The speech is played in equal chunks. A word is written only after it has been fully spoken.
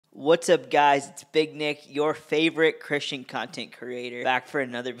What's up, guys? It's Big Nick, your favorite Christian content creator, back for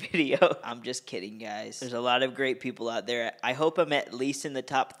another video. I'm just kidding, guys. There's a lot of great people out there. I hope I'm at least in the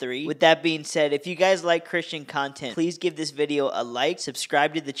top 3. With that being said, if you guys like Christian content, please give this video a like,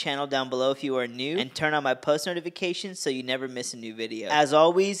 subscribe to the channel down below if you are new, and turn on my post notifications so you never miss a new video. As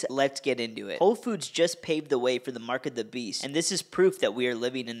always, let's get into it. Whole Foods just paved the way for the mark of the beast, and this is proof that we are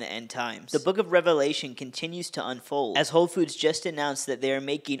living in the end times. The book of Revelation continues to unfold, as Whole Foods just announced that they are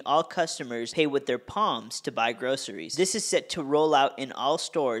making all customers pay with their palms to buy groceries. This is set to roll out in all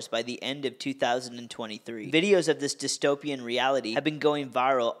stores by the end of 2023. Videos of this dystopian reality have been going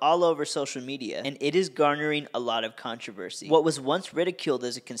viral all over social media, and it is garnering a lot of controversy. What was once ridiculed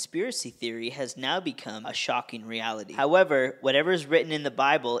as a conspiracy theory has now become a shocking reality. However, whatever is written in the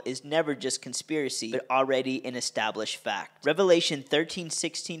Bible is never just conspiracy, but already an established fact. Revelation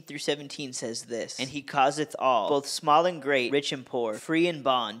 13:16 through 17 says this, "And he causeth all, both small and great, rich and poor, free and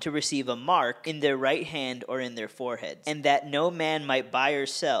bond, to receive a mark in their right hand or in their foreheads, and that no man might buy or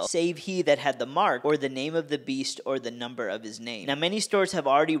sell, save he that had the mark, or the name of the beast, or the number of his name." Now, many stores have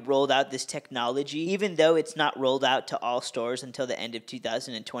already rolled out this technology, even though it's not rolled out to all stores until the end of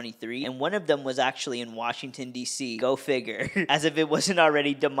 2023, and one of them was actually in Washington, D.C. Go figure. As if it wasn't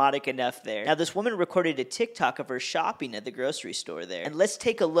already demonic enough there. Now, this woman recorded a TikTok of her shopping at the grocery store there, and let's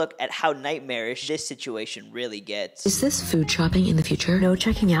take a look at how nightmarish this situation really gets. Is this food shopping in the future? No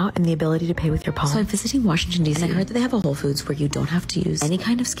checking out and the ability to pay with your palm. So I'm visiting Washington, D.C. and I heard that they have a Whole Foods where you don't have to use any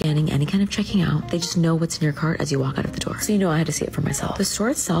kind of scanning, any kind of checking out. They just know what's in your cart as you walk out of the door. So you know I had to see it for myself. The store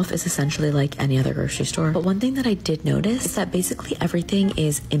itself is essentially like any other grocery store, but one thing that I did notice is that basically everything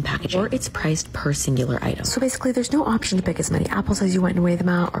is in packaging, or it's priced per singular item. So basically there's no option to pick as many apples as you want and weigh them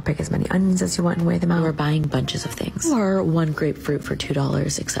out, or pick as many onions as you want and weigh them out. We're buying bunches of things, or one grapefruit for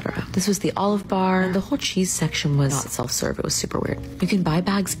 $2, etc. This was the olive bar, and the whole cheese section was not self-serve. It was super weird. You can buy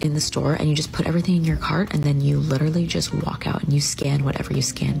bags in the store and you just put everything in your cart, and then you literally just walk out and you scan whatever you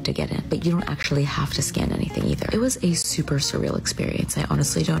scan to get in, but you don't actually have to scan anything either. It was a super surreal experience. I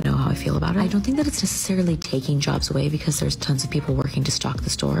honestly don't know how I feel about it. I don't think that it's necessarily taking jobs away, because there's tons of people working to stock the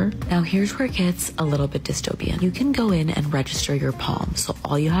store. Now here's where it gets a little bit dystopian. You can go in and register your palm, so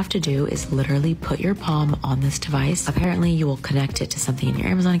all you have to do is literally put your palm on this device. Apparently you will connect it to something in your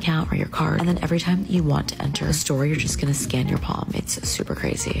Amazon account or your card, and then every time that you want to enter a store, you're just gonna scan your palm. It's super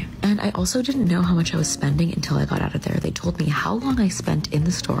crazy. And I also didn't know how much I was spending until I got out of there. They told me how long I spent in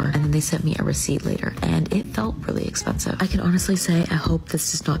the store, and then they sent me a receipt later, and it felt really expensive. I can honestly say I hope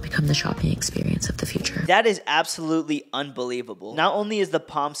this does not become the shopping experience of the future. That is absolutely unbelievable. Not only is the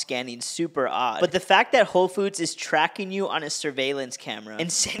palm scanning super odd, but the fact that Whole Foods is tracking you on a surveillance camera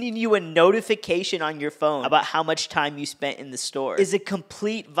and sending you a notification on your phone about how much time you spent in the store is a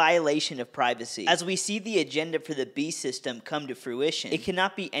complete violation of privacy. As we see the agenda for the beast system come to fruition, it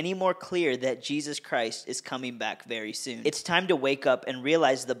cannot be any more clear that Jesus Christ is coming back very soon. It's time to wake up and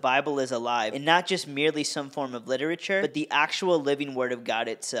realize the Bible is alive, and not just merely some form of literature, but the actual living word of God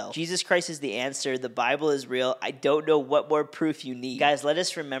itself. Jesus Christ is the answer. The Bible is real. I don't know what more proof you need. Guys, let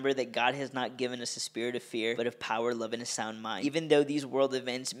us remember that God has not given us a spirit of fear, but of power, love, and a sound mind. Even though these world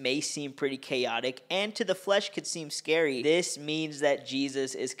events may seem pretty chaotic and to the flesh could seem scary, this means that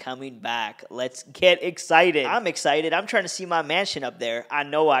Jesus is coming back. Let's get excited. I'm excited. I'm trying to see my mansion up there. I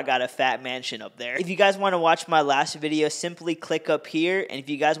know I got a fat mansion up there. If you guys want to watch my last video, simply click up here. And if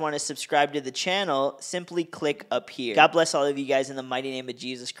you guys want to subscribe to the channel, simply click up here. God bless all of you guys in the mighty name of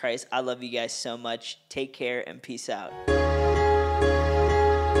Jesus Christ. I love you guys so much. Take care and peace out.